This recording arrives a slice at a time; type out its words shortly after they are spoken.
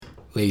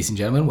Ladies and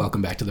gentlemen,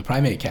 welcome back to the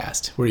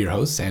PrimateCast. We're your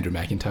hosts, Andrew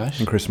McIntosh.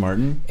 And Chris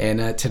Martin.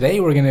 And today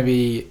we're going to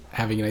be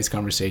having a nice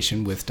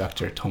conversation with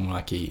Dr.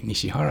 Tomoaki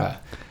Nishihara.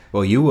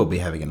 Well, you will be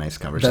having a nice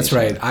conversation. That's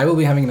right. I will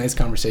be having a nice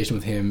conversation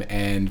with him,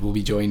 and we'll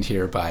be joined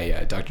here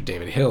by Dr.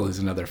 David Hill, who's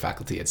another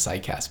faculty at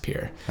CICASP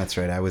here. That's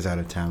right. I was out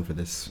of town for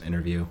this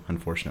interview,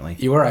 unfortunately.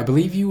 You were. I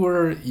believe you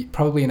were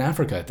probably in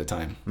Africa at the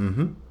time.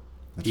 Mm-hmm.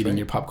 That's eating right.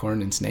 your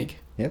popcorn and snake.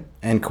 Yep.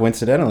 And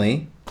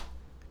coincidentally,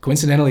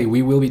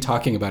 we will be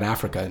talking about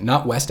Africa,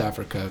 not West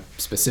Africa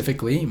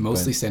specifically,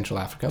 mostly Central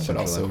Africa, but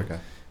also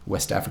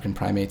West African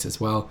primates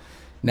as well.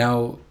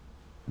 Now,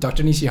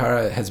 Dr.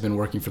 Nishihara has been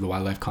working for the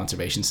Wildlife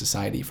Conservation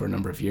Society for a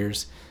number of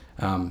years.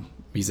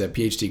 He's a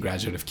PhD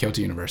graduate of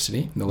Kyoto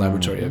University in the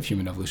Laboratory of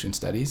Human Evolution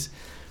Studies.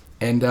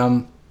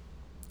 And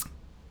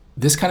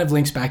this kind of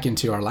links back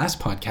into our last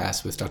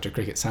podcast with Dr.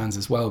 Cricket-sans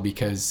as well,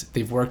 because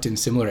they've worked in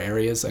similar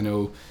areas. I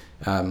know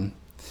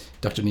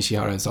Dr.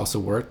 Nishihara has also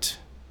worked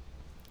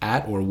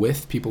at or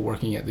with people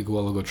working at the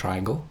Guologo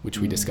Triangle, which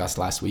we discussed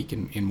last week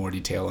in more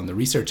detail on the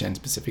research end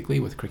specifically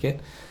with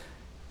cricket,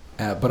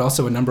 but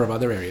also a number of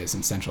other areas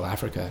in Central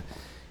Africa.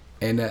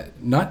 And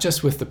not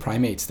just with the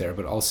primates there,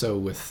 but also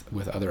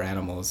with other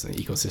animals and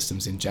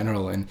ecosystems in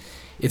general. And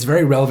it's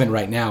very relevant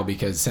right now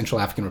because Central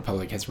African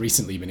Republic has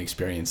recently been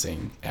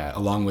experiencing,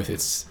 along with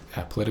its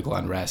political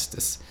unrest,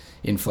 this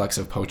influx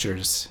of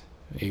poachers,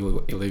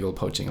 illegal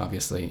poaching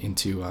obviously,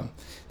 into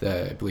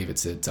I believe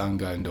it's the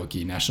Zanga and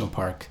Ndoki National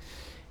Park.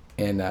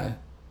 And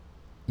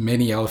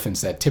many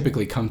elephants that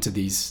typically come to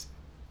these,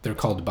 they're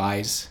called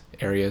bais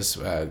areas,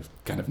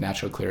 kind of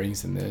natural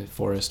clearings in the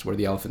forest where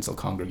the elephants will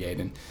congregate.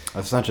 And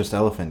it's not just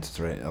elephants, it's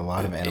right? A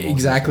lot of animals.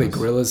 Exactly.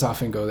 Gorillas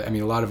often go there. I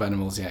mean, a lot of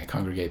animals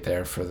congregate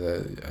there for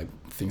the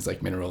things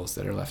like minerals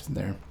that are left in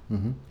there.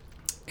 Mm-hmm.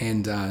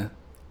 And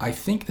I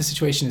think the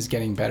situation is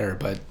getting better,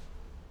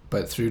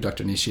 but through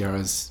Dr.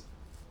 Nishihara's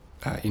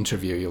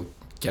interview, you'll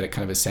get a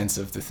kind of a sense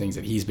of the things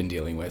that he's been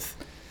dealing with.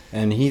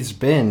 And he's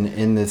been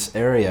in this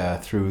area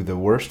through the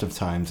worst of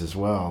times as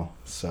well.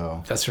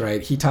 So that's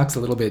right. He talks a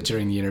little bit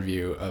during the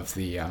interview of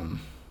the,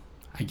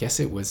 I guess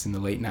it was in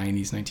the late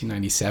 90s,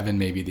 1997,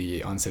 maybe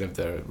the onset of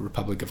the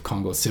Republic of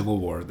Congo Civil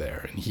War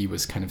there. And he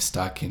was kind of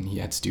stuck, and he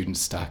had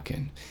students stuck.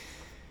 And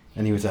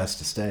he was asked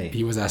to stay.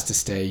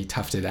 He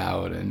toughed it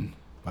out. And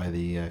by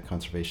the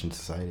Conservation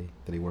Society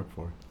that he worked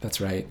for.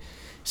 That's right.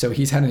 So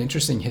he's had an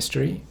interesting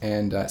history.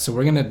 And so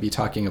we're going to be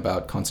talking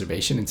about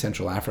conservation in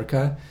Central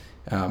Africa,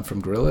 from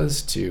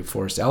gorillas to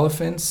forest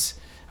elephants,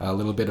 a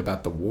little bit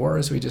about the war,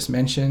 as we just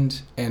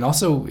mentioned, and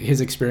also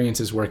his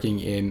experiences working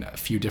in a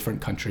few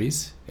different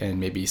countries and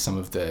maybe some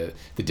of the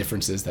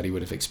differences that he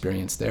would have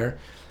experienced there.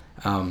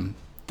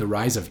 The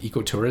rise of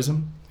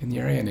ecotourism in the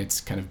area and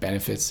its kind of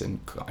benefits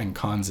and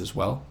cons as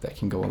well that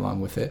can go along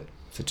with it,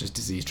 such as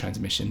disease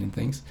transmission and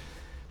things.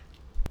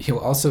 He'll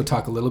also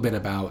talk a little bit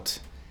about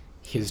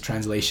his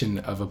translation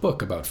of a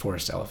book about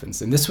forest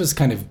elephants. And this was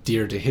kind of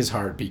dear to his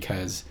heart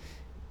because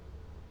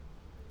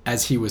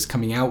as he was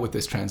coming out with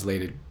this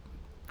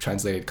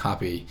translated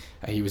copy,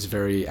 he was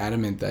very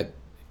adamant that,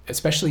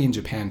 especially in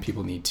Japan,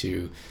 people need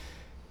to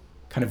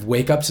kind of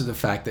wake up to the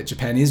fact that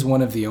Japan is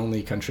one of the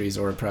only countries,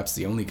 or perhaps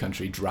the only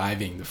country,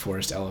 driving the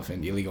forest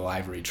elephant illegal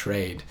ivory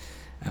trade.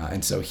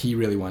 And so he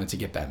really wanted to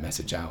get that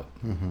message out.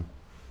 Mm-hmm.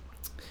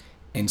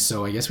 And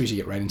so I guess we should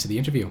get right into the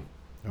interview.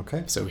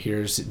 Okay. So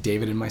here's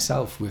David and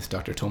myself with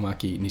Dr.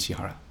 Tomoaki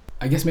Nishihara.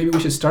 I guess maybe we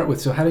should start with,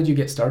 so how did you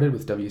get started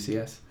with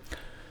WCS?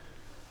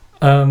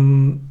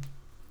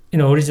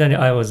 Originally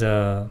I was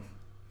a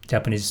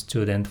Japanese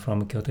student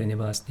from Kyoto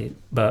University,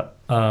 but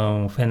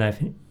when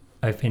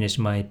I finished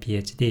my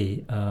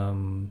PhD,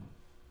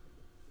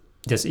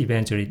 just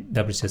eventually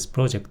WCS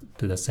project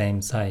to the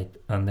same site,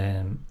 and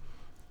then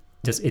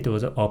just it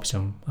was an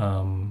option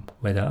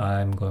whether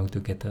I'm going to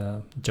get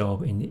a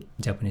job in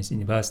Japanese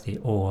university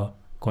or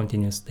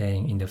continue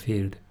staying in the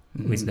field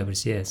with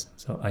WCS.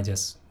 So I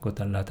just got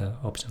the latter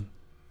option.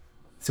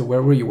 So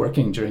where were you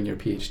working during your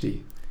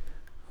PhD?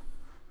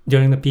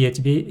 During the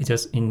PhD, it's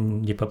just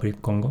in Republic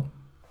of Congo,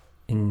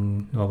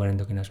 in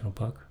Ndoki National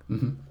Park.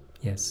 Mm-hmm.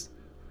 Yes.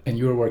 And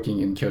you were working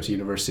in Kyoto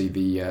University,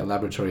 the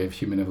Laboratory of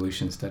Human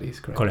Evolution Studies,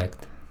 correct?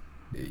 Correct.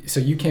 So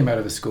you came out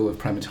of the School of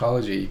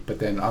Primatology, but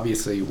then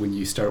obviously when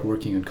you start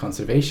working in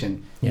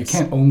conservation, you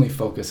can't only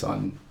focus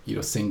on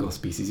single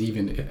species,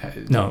 even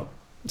no,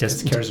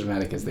 just as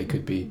charismatic as they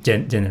could be.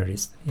 Generalist.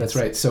 Yes. That's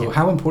right. So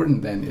how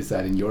important then is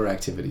that in your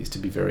activities to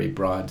be very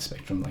broad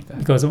spectrum like that?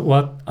 Because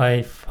what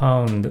I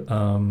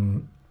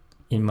found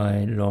in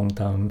my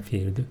long-term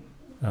field,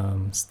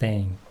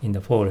 staying in the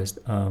forest,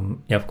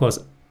 of course,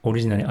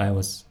 originally I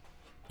was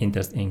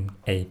interested in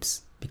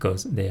apes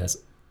because they are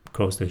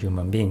close to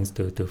human beings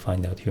to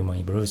find out human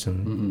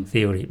evolution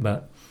theory.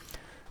 But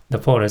the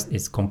forest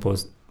is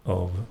composed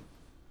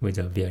with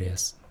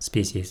various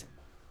species,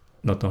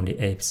 not only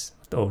apes,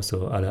 but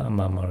also other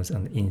mammals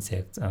and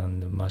insects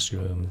and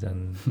mushrooms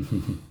and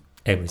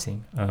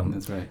everything.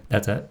 That's right.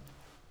 That's a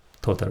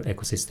total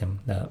ecosystem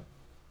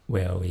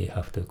where we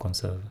have to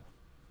conserve.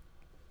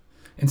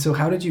 And so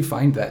how did you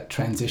find that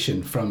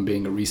transition from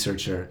being a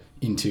researcher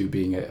into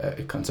being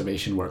a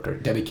conservation worker,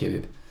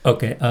 dedicated?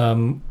 Okay.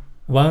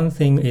 One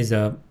thing is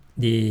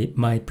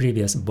my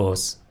previous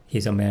boss,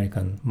 he's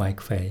American, Mike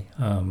Fay.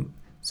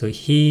 So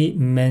he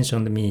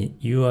mentioned me,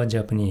 you are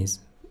Japanese.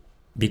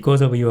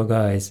 Because of your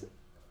guys,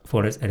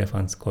 forest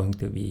elephants going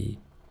to be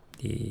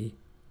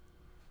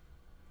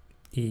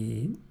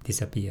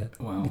disappear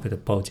because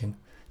of poaching.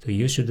 So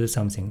you should do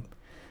something.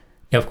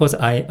 Yeah, of course,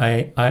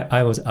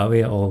 I was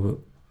aware of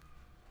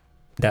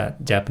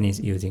that Japanese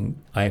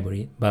using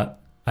ivory, but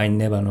I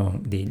never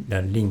known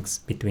the links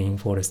between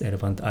forest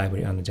elephant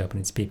ivory and the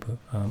Japanese people.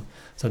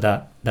 So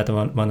that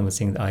one of the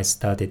things I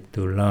started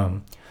to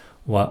learn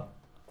what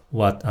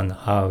and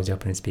how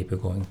Japanese people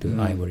going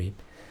to ivory.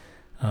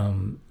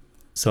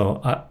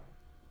 So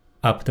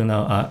up to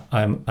now,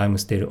 I'm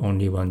still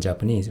only one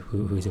Japanese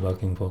who is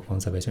working for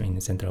conservation in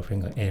the Central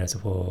African areas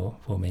for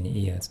many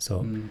years.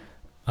 So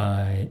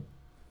I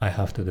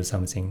have to do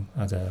something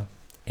as a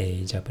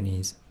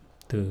Japanese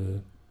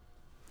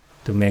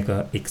to make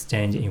a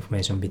exchange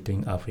information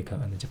between Africa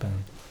and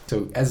Japan.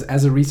 So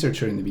as a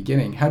researcher in the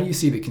beginning, how do you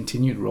see the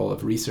continued role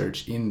of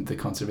research in the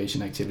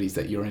conservation activities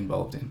that you're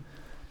involved in?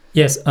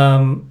 Yes,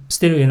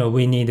 still,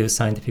 we need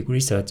scientific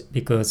research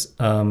because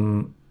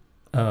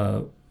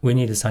we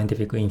need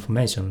scientific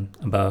information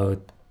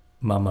about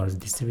mammals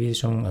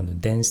distribution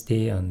and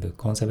density and the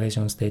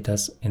conservation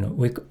status.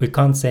 We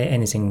can't say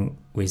anything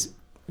with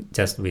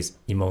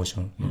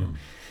emotion.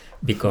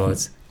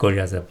 Because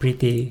gorillas are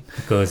pretty,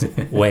 because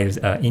whales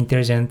are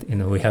intelligent.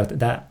 We have to,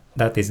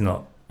 that is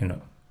not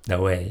the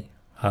way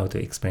how to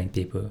explain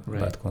people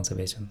about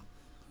conservation.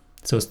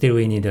 So still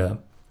we need a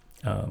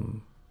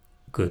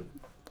good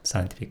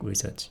scientific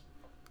research.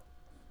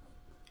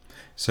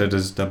 So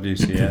does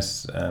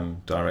WCS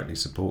directly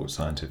support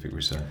scientific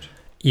research?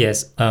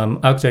 Yes,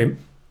 actually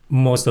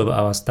most of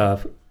our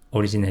staff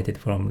originated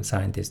from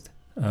scientists.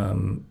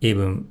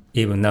 Even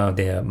now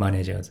they are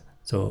managers.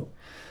 So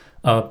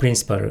our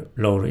principal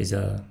role is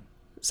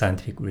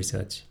scientific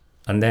research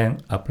and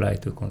then apply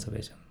to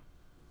conservation.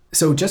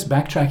 So just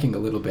backtracking a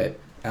little bit,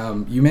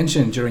 you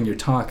mentioned during your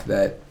talk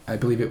that I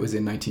believe it was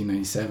in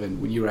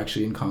 1997 when you were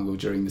actually in Congo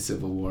during the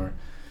Civil War.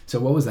 So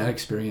what was that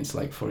experience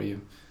like for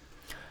you?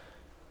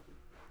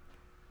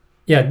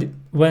 Yeah,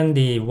 when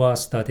the war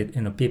started,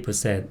 people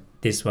said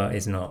this war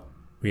is not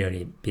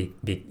really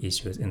big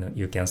issues.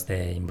 You can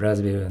stay in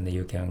Brazzaville and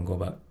you can go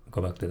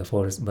back to the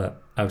forest.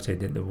 But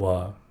actually, the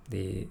war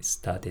they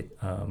started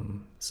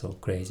so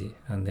crazy,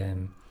 and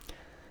then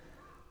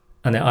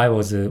I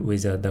was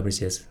with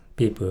WCS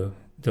people,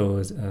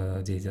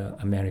 these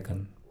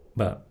American,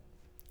 but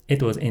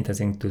it was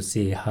interesting to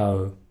see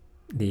how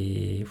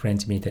the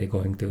French military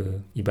going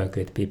to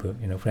evacuate people.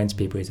 French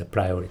people is a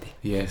priority.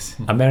 Yes.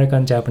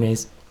 American,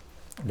 Japanese,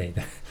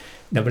 later.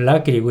 But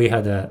luckily we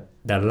had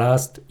the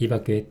last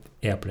evacuate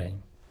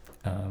airplane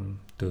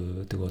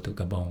to go to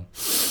Gabon.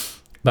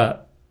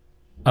 But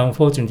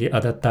unfortunately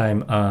at that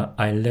time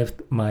I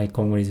left my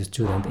Congolese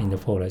student in the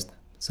forest.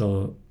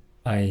 So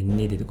I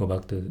needed to go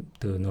back to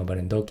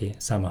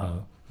Novarendoki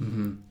somehow.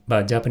 Mm-hmm.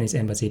 But Japanese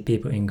embassy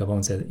people in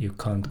Gabon said you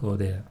can't go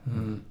there.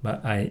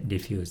 But I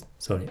refused.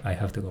 Sorry, I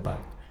have to go back.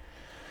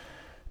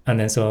 And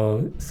then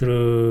so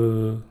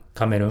through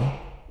Cameroon,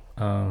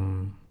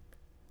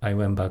 I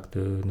went back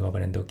to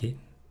Novarendoki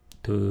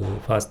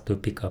to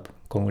pick up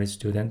Congolese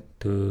student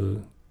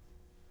to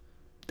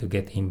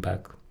get him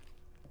back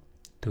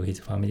to his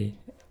family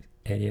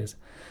areas.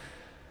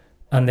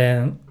 And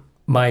then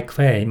Mike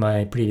Fay,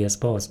 my previous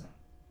boss,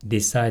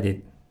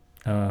 decided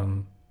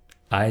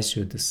I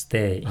should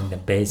stay in the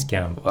base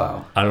camp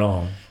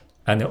alone.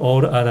 And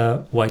all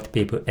other white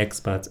people,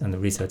 experts and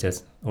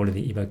researchers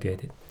already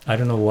evacuated. I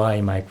don't know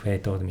why Mike Fay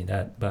told me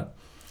that, but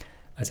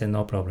I said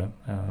no problem.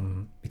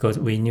 Because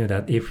we knew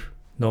that if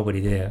nobody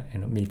there,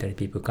 military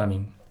people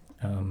coming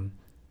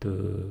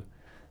to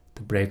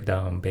break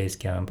down base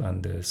camp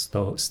and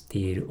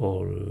steal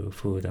all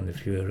food and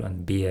fuel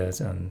and beers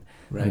and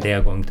they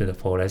are going to the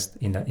forest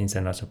in the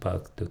inside national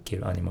park to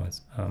kill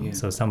animals.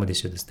 So somebody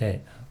should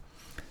stay.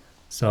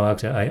 So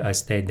actually I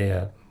stayed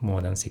there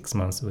more than 6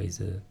 months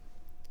with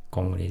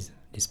Congolese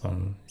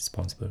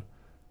responsible.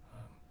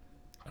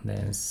 And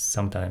then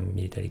sometime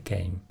military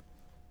came.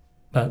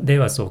 But they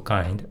were so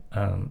kind.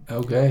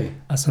 Okay.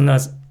 As soon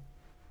as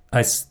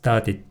I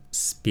started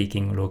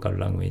speaking local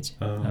language,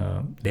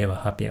 they were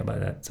happy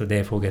about that. So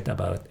they forget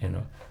about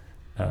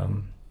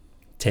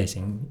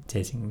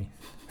chasing me.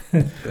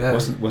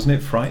 Wasn't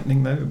it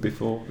frightening though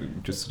before,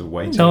 just sort of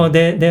waiting? No,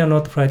 they are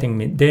not frightening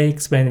me. They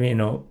explained to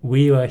me,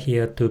 we are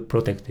here to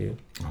protect you.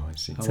 Oh, I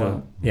see.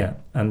 So yeah,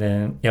 and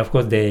then of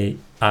course they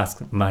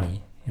ask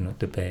money,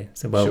 to pay.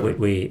 So but sure.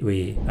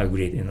 we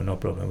agreed, no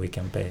problem, we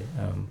can pay.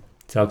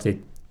 So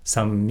actually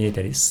some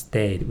military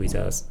stayed with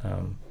us.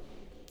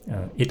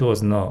 It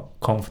was not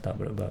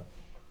comfortable, but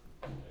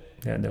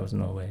there was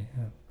no way.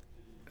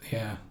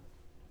 Yeah.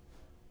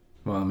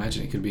 Well, I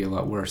imagine it could be a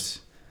lot worse.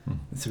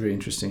 It's a very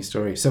interesting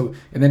story. So,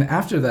 and then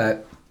after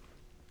that,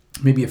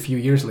 maybe a few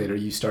years later,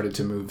 you started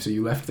to move. So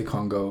you left the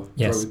Congo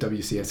Yes. for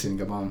WCS in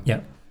Gabon.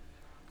 Yeah.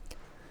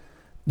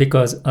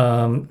 Because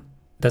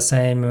the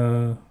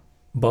same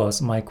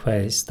boss, Mike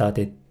Way,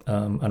 started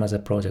another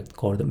project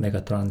called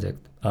Megatransit,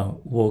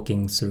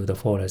 walking through the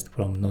forest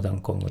from northern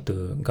Congo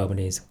to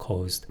Gabonese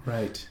coast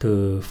Right.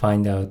 to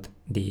find out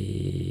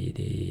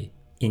the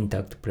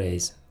intact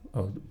place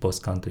of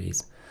both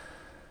countries.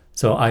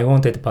 So I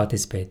wanted to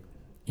participate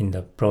in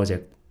the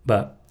project,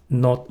 but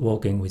not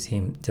working with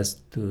him,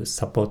 just to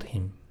support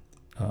him,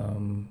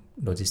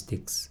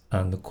 logistics,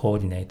 and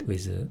coordinate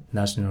with the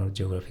National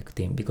Geographic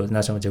team, because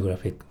National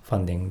Geographic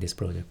funding this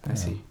project. I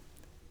see.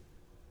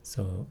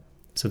 So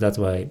that's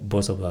why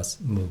both of us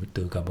moved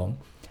to Gabon.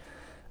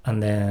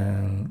 And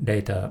then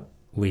later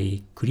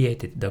we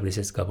created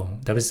WCS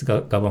Gabon.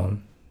 WCS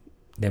Gabon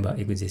never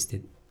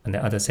existed. And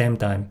then at the same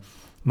time,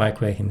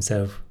 Mike Way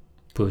himself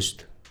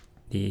pushed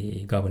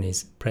the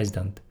Gabonese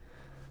president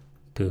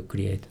to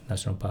create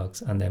national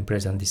parks. And then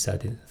president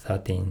decided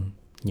 13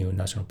 new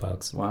national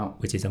parks, Wow.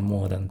 which is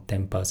more than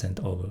 10%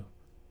 over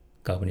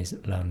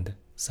Gabonese land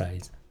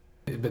size.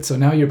 But so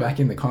now you're back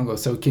in the Congo.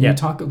 So can Yeah. you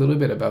talk a little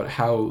bit about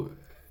how,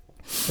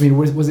 I mean,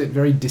 was it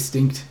very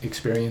distinct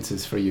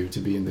experiences for you to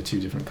be in the two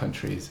different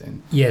countries?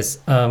 And Yes,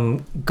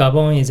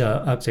 Gabon is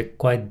actually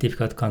quite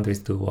difficult country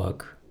to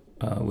work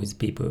with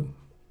people,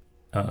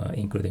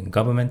 including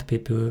government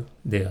people.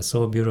 They are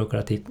so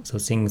bureaucratic, so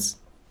things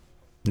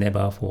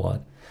never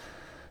forward.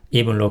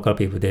 Even local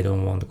people, they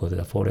don't want to go to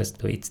the forest,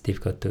 so it's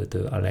difficult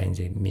to arrange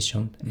a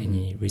mission,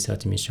 any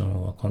research mission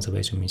or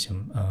conservation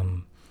mission.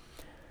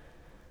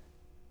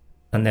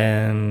 And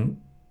then,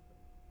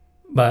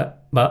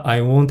 but I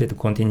wanted to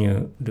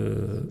continue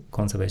the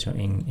conservation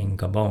in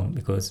Gabon,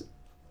 because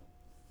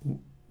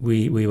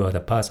we were the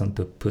person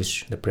to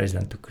push the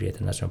president to create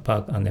a national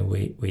park, and then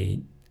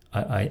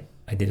I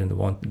didn't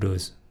want to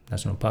lose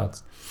national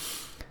parks.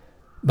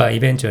 But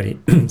eventually,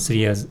 3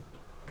 years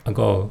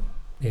ago,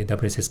 the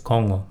WCS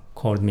Congo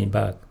called me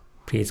back.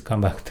 Please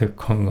come back to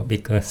Congo,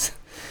 because.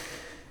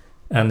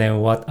 And then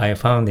what I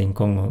found in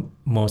Congo,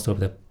 most of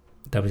the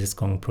WCS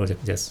Congo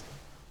project just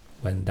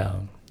went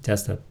down.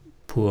 Just a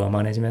poor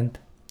management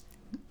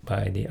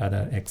by the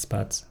other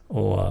experts,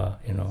 or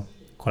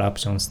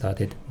corruption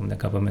started from the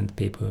government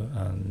people,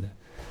 and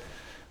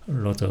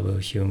lots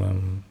of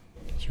human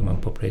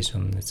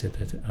population,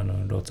 etc.,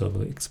 and lots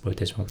of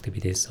exploitation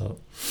activities.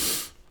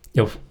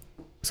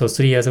 So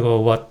 3 years ago,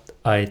 what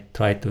I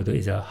tried to do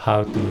is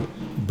how to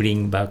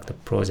bring back the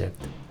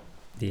project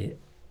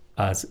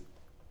as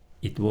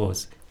it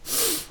was.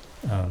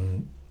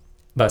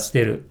 But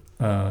still,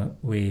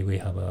 we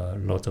have a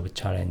lot of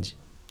challenge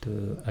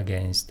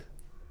against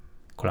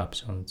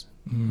corruptions,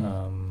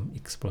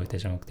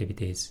 exploitation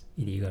activities,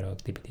 illegal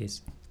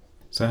activities.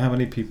 So how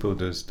many people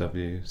does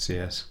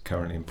WCS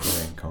currently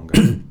employ in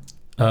Congo?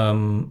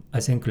 I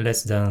think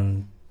less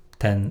than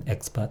 10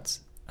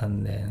 experts,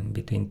 and then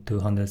between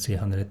 200,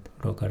 300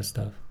 local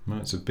staff. Well,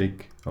 it's a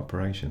big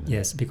operation.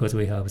 Yes, because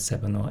we have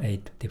 7 or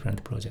 8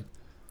 different projects.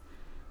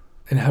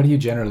 And how do you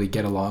generally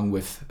get along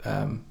with,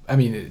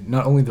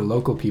 not only the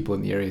local people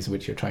in the areas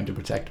which you're trying to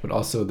protect, but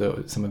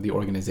also some of the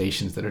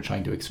organizations that are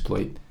trying to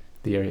exploit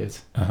the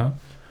areas?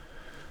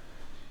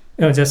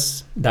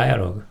 Just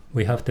dialogue.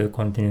 We have to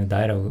continue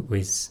dialogue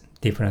with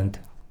different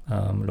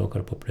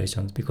local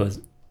populations, because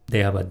they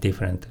have a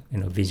different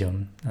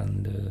vision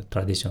and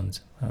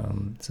traditions.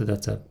 So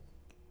that's a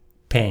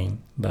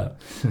pain, but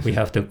we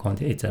have to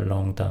continue. It's a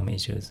long-term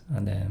issues,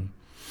 and then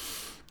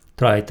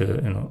try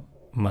to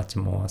much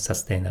more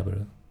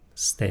sustainable,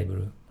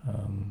 stable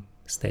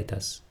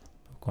status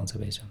of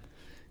conservation.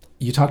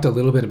 You talked a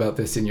little bit about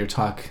this in your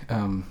talk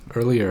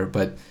earlier,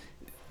 but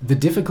the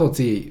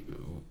difficulty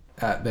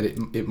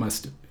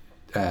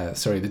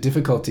the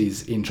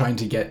difficulties in trying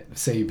to get,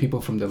 say,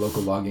 people from the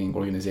local logging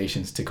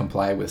organizations to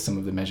comply with some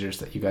of the measures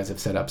that you guys have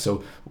set up.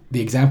 So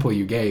the example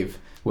you gave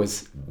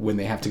was when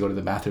they have to go to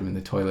the bathroom in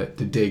the toilet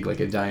to dig like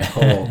a giant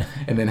hole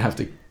and then have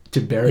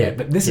to bury it.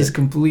 But this is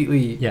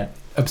completely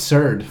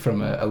absurd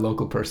from a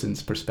local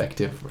person's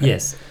perspective. Right?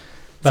 Yes,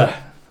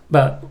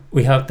 but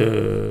we have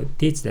to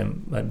teach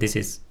them. But this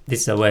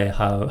is a way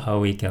how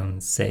we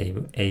can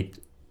save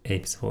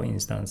apes, for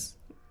instance,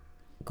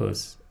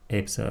 because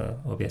apes are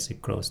obviously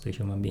close to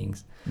human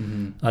beings.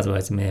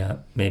 Otherwise,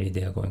 maybe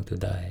they are going to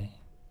die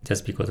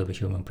just because of a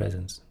human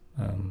presence.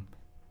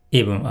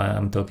 Even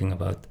I'm talking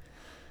about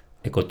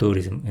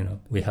ecotourism.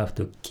 We have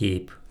to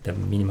keep the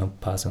minimum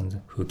persons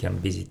who can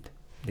visit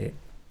the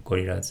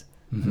gorillas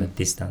at a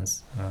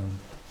distance,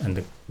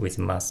 and with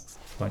masks.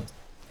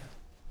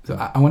 So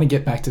I want to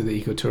get back to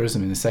the ecotourism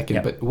in a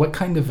second, but what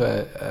kind of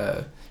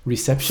a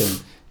reception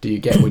do you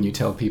get when you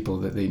tell people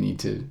that they need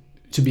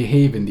to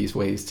behave in these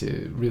ways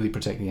to really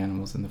protect the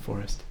animals in the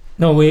forest?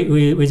 No,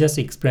 we just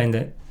explain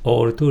that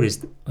all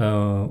tourists,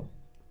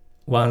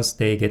 once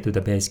they get to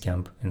the base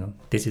camp,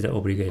 this is the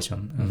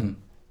obligation.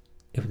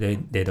 If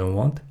they don't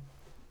want,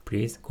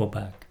 please go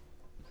back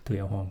to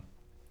your home.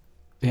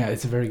 Yeah,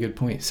 it's a very good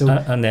point. So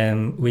and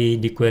then we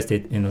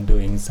requested,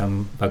 doing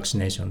some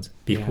vaccinations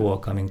before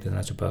coming to the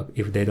national park.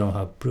 If they don't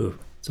have proof,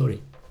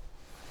 sorry.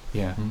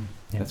 Yeah,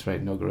 that's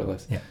right. No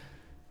gorillas. Yeah.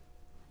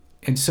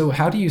 And so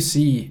how do you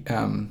see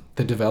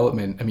the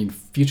development,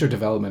 future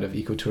development of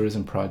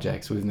ecotourism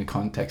projects within the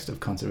context of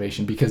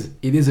conservation? Because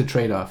it is a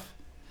trade-off.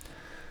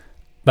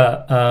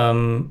 But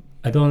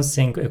I don't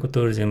think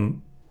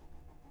ecotourism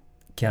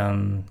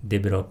can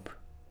develop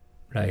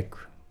like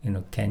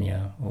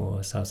Kenya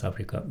or South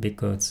Africa,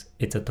 because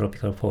it's a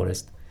tropical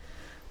forest.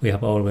 We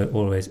have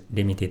always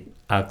limited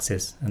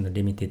access and a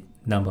limited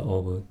number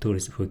of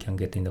tourists who can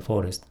get in the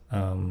forest,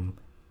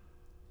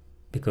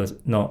 because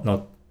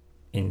not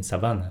in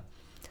savanna.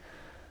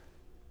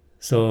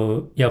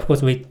 So yeah, of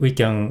course we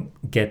can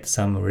get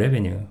some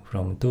revenue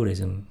from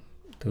tourism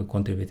to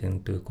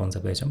contributing to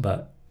conservation,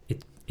 but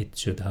it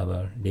should have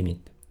a limit.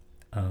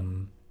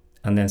 And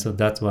then so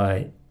that's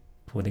why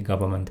for the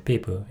government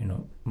people,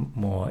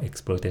 more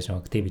exploitation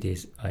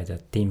activities, either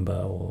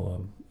timber or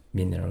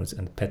minerals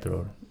and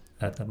petrol,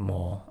 that are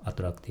more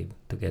attractive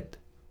to get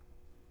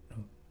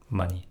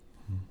money.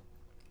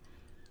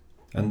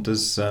 And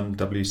does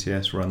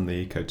WCS run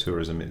the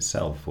ecotourism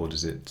itself, or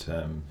does it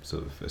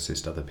sort of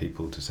assist other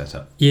people to set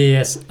up?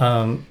 Yes,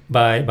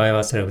 by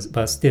ourselves,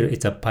 but still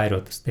it's a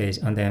pilot stage.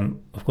 And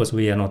then, of course,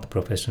 we are not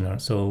professional,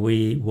 so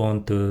we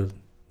want to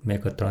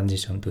make a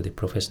transition to the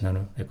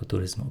professional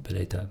ecotourism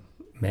operator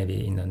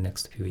maybe in the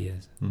next few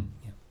years. Yeah.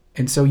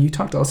 And so you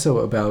talked also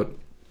about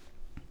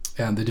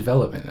the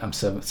development of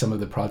some of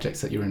the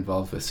projects that you're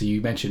involved with. So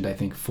you mentioned, I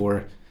think,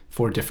 four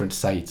different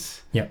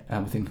sites. Yeah.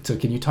 So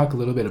can you talk a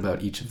little bit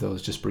about each of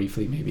those, just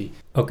briefly, maybe?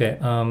 Okay.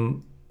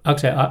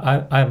 Actually,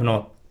 I'm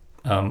not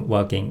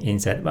working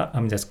inside, but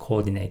I'm just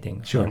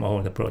coordinating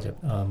all the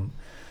project.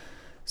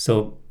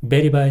 So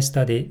Beribai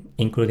study,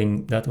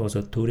 including that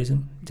also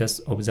tourism, just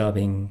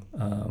observing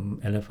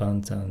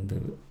elephants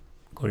and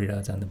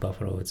gorillas and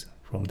buffaloes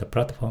from the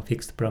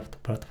fixed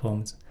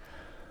platforms.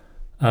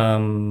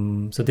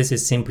 So this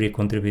is simply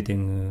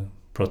contributing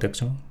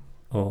protection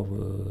of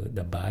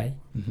the bay.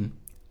 Mm-hmm.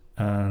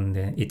 And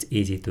it's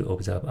easy to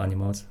observe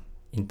animals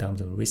in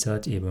terms of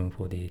research, even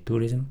for the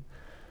tourism.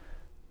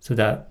 So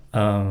that,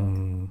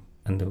 and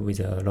with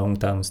a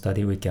long-term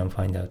study, we can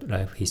find out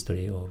life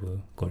history of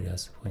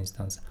gorillas, for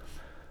instance.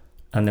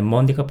 And the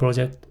Mondika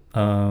project,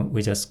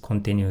 we just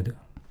continued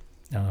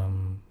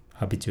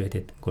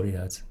habituated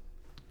gorillas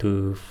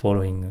to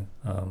following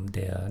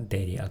their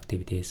daily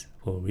activities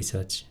for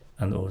research,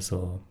 and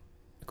also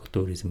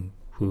ecotourism,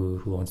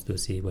 who wants to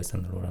see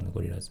Western lowland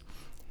gorillas.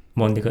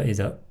 Mondika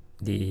is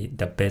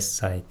the best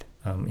site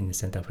in the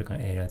Central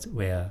African areas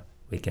where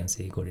we can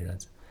see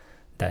gorillas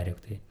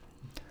directly.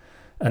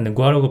 And the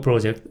Guarago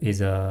project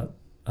is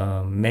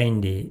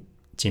mainly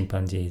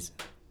chimpanzees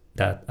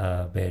that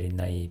are very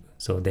naive.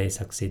 So they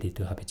succeeded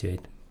to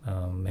habituate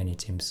many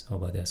chimps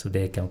over there, so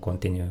they can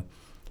continue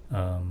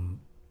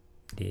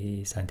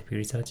the scientific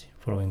research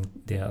following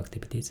their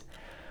activities.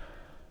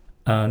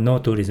 No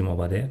tourism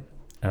over there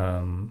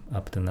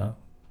up to now,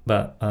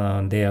 but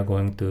they are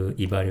going to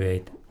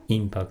evaluate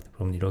impact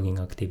from the logging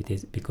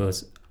activities,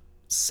 because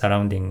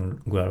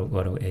surrounding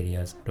Guarago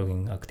areas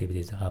logging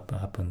activities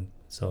happen.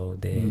 So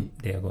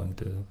they are going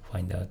to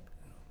find out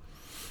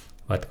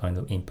what kind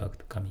of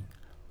impact coming.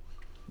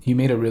 You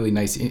made a really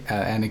nice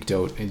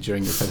anecdote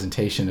during your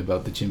presentation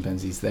about the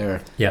chimpanzees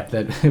there. Yeah.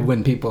 That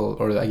when people,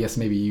 or I guess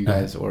maybe you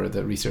guys or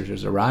the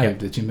researchers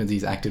arrived, the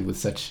chimpanzees acted with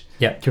such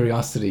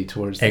curiosity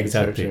towards the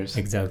researchers.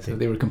 Exactly. So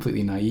they were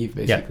completely naive,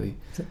 basically.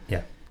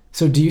 Yeah.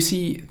 So do you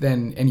see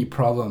then any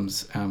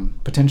problems,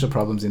 potential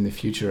problems in the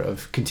future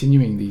of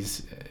continuing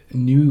these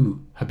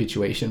new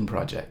habituation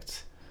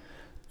projects?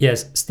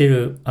 Yes,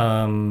 still,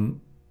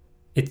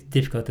 it's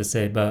difficult to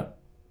say, but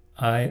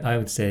I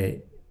would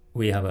say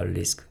we have a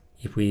risk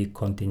if we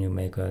continue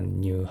make a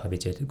new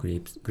habituated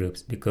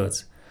groups,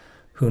 because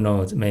who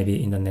knows,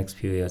 maybe in the next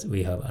few years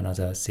we have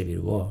another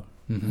civil war,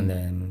 and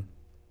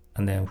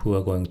then who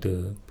are going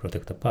to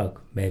protect the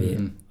park?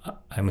 Maybe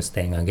I'm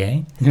staying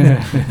again,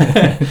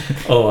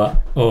 or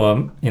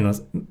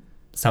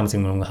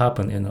something will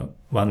happen.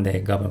 One day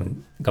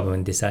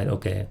government decide,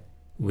 okay,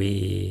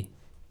 we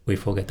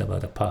forget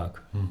about the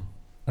park,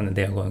 and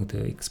they are going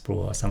to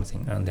explore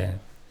something, and then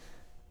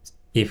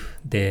if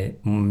the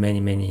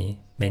many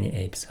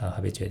apes are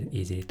habituated,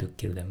 easy to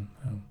kill them,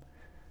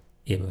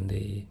 even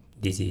the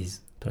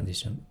disease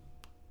transmission.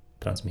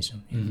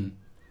 Mm-hmm.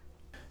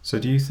 So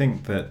do you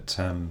think that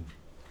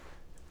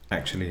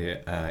actually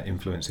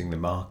influencing the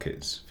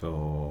markets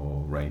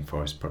for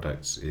rainforest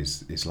products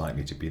is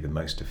likely to be the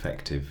most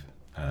effective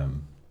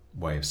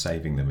way of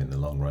saving them in the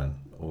long run?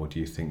 Or do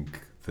you think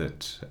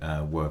that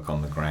work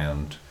on the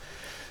ground,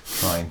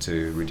 trying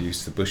to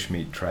reduce the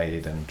bushmeat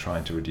trade and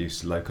trying to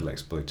reduce local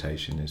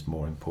exploitation is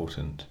more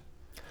important?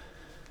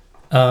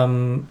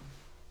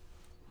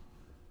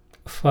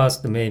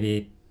 First,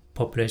 maybe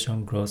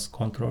population growth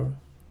control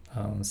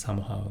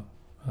somehow.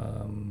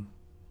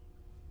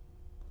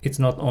 It's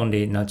not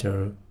only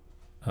natural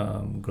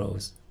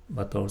growth,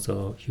 but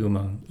also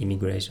human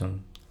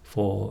immigration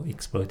for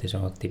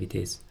exploitation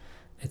activities,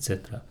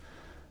 etc.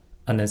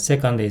 And then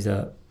second is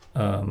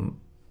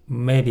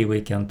maybe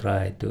we can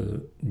try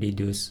to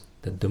reduce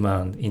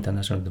demand,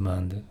 international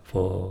demand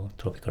for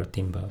tropical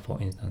timber,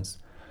 for instance.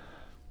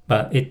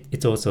 But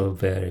it's also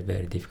very,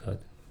 very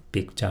difficult,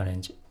 big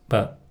challenge.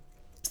 But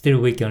still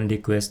we can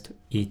request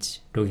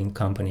each logging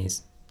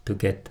companies to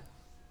get,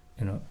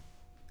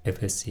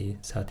 FSC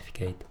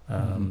certificate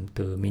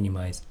to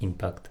minimize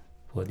impact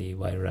for the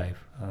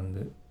wildlife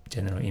and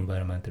general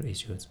environmental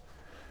issues.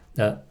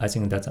 I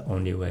think that's the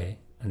only way,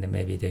 and then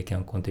maybe they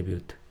can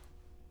contribute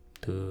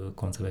to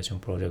conservation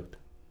project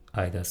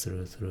either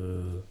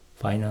through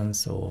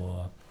finance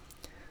or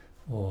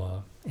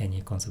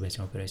any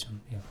conservation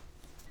operation. Yeah.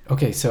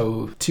 Okay,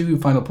 so 2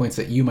 final points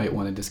that you might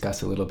want to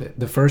discuss a little bit.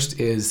 The first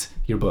is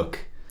your book.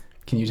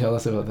 Can you tell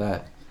us about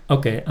that?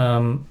 Okay.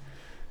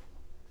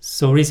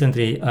 So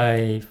recently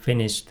I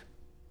finished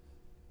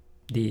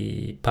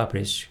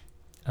publish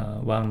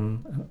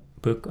one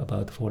book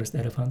about forest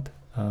elephant,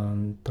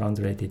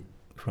 translated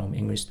from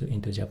English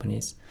into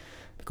Japanese,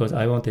 because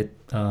I wanted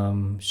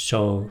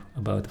show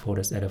about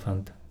forest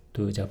elephant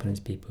to Japanese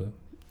people.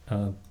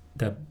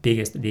 The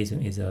biggest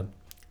reason is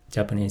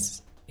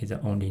Japanese is the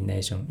only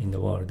nation in the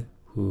world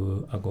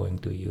who are going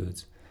to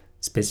use,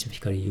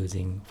 specifically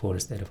using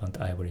forest elephant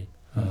ivory.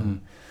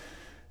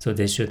 So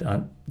they should,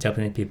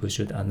 Japanese people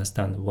should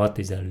understand what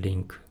is the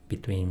link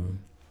between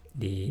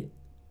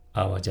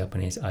our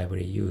Japanese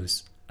ivory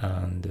use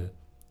and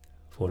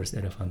forest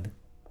elephant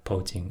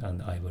poaching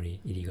and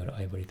illegal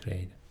ivory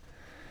trade.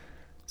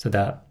 So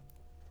that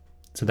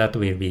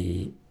will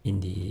be in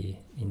the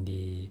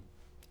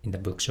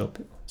bookshop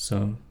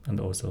soon, and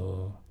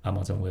also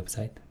Amazon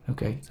website.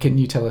 Okay. Can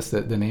you tell us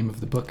the name of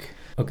the book?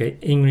 Okay.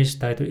 English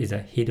title is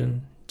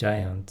Hidden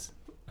Giants,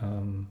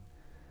 and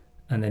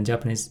then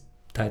Japanese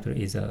title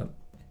is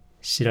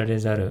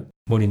Shirarezaru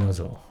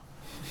Morinozo.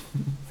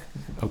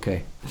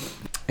 Okay.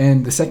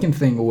 And the second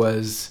thing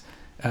was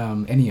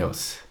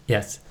ENEOS.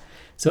 Yes.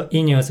 So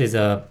ENEOS is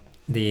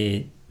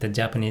the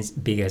Japanese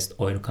biggest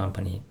oil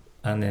company,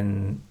 and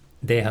then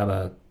they have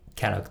a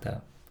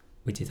character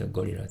which is a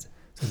gorillas.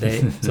 So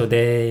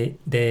they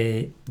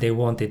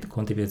wanted to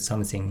contribute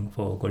something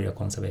for gorilla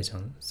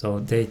conservation. So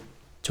they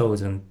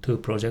chosen 2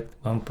 projects.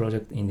 One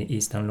project in the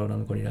eastern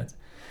lowland gorillas,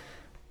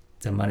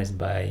 managed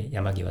by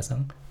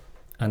Yamagiwa-san,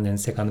 and then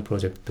second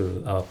project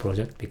to our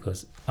project,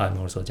 because I'm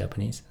also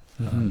Japanese,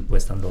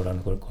 western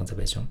lowland gorilla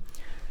conservation.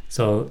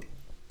 So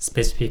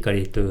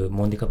specifically to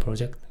Mondika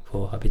project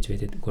for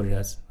habituated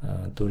gorillas,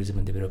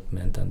 tourism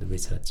development and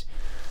research.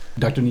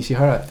 Dr.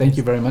 Nishihara, thank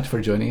you very much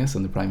for joining us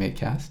on the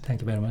PrimateCast.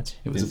 Thank you very much.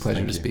 It was a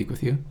pleasure to speak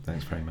with you.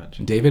 Thanks very much.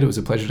 David, it was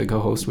a pleasure to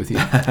co-host with you.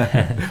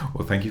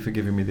 Well, thank you for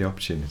giving me the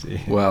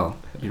opportunity. Well,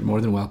 you're more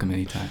than welcome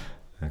anytime.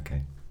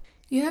 Okay.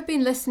 You have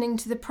been listening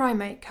to the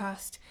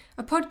PrimateCast,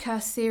 a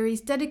podcast series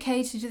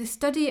dedicated to the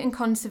study and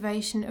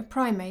conservation of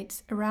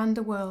primates around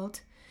the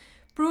world.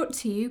 Brought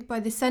to you by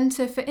the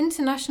Centre for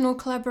International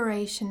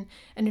Collaboration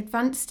and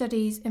Advanced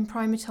Studies in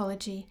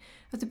Primatology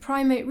of the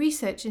Primate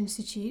Research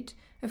Institute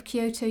of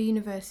Kyoto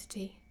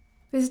University.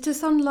 Visit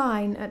us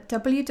online at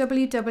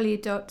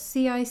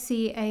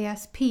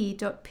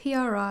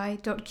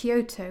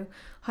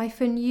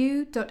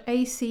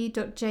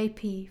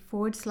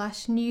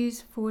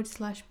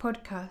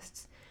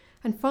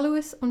and follow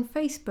us on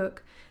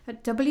Facebook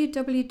at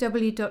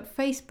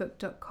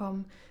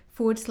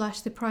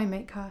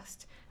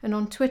www.facebook.com/theprimatecast and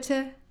on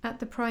Twitter at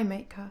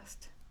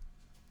theprimatecast.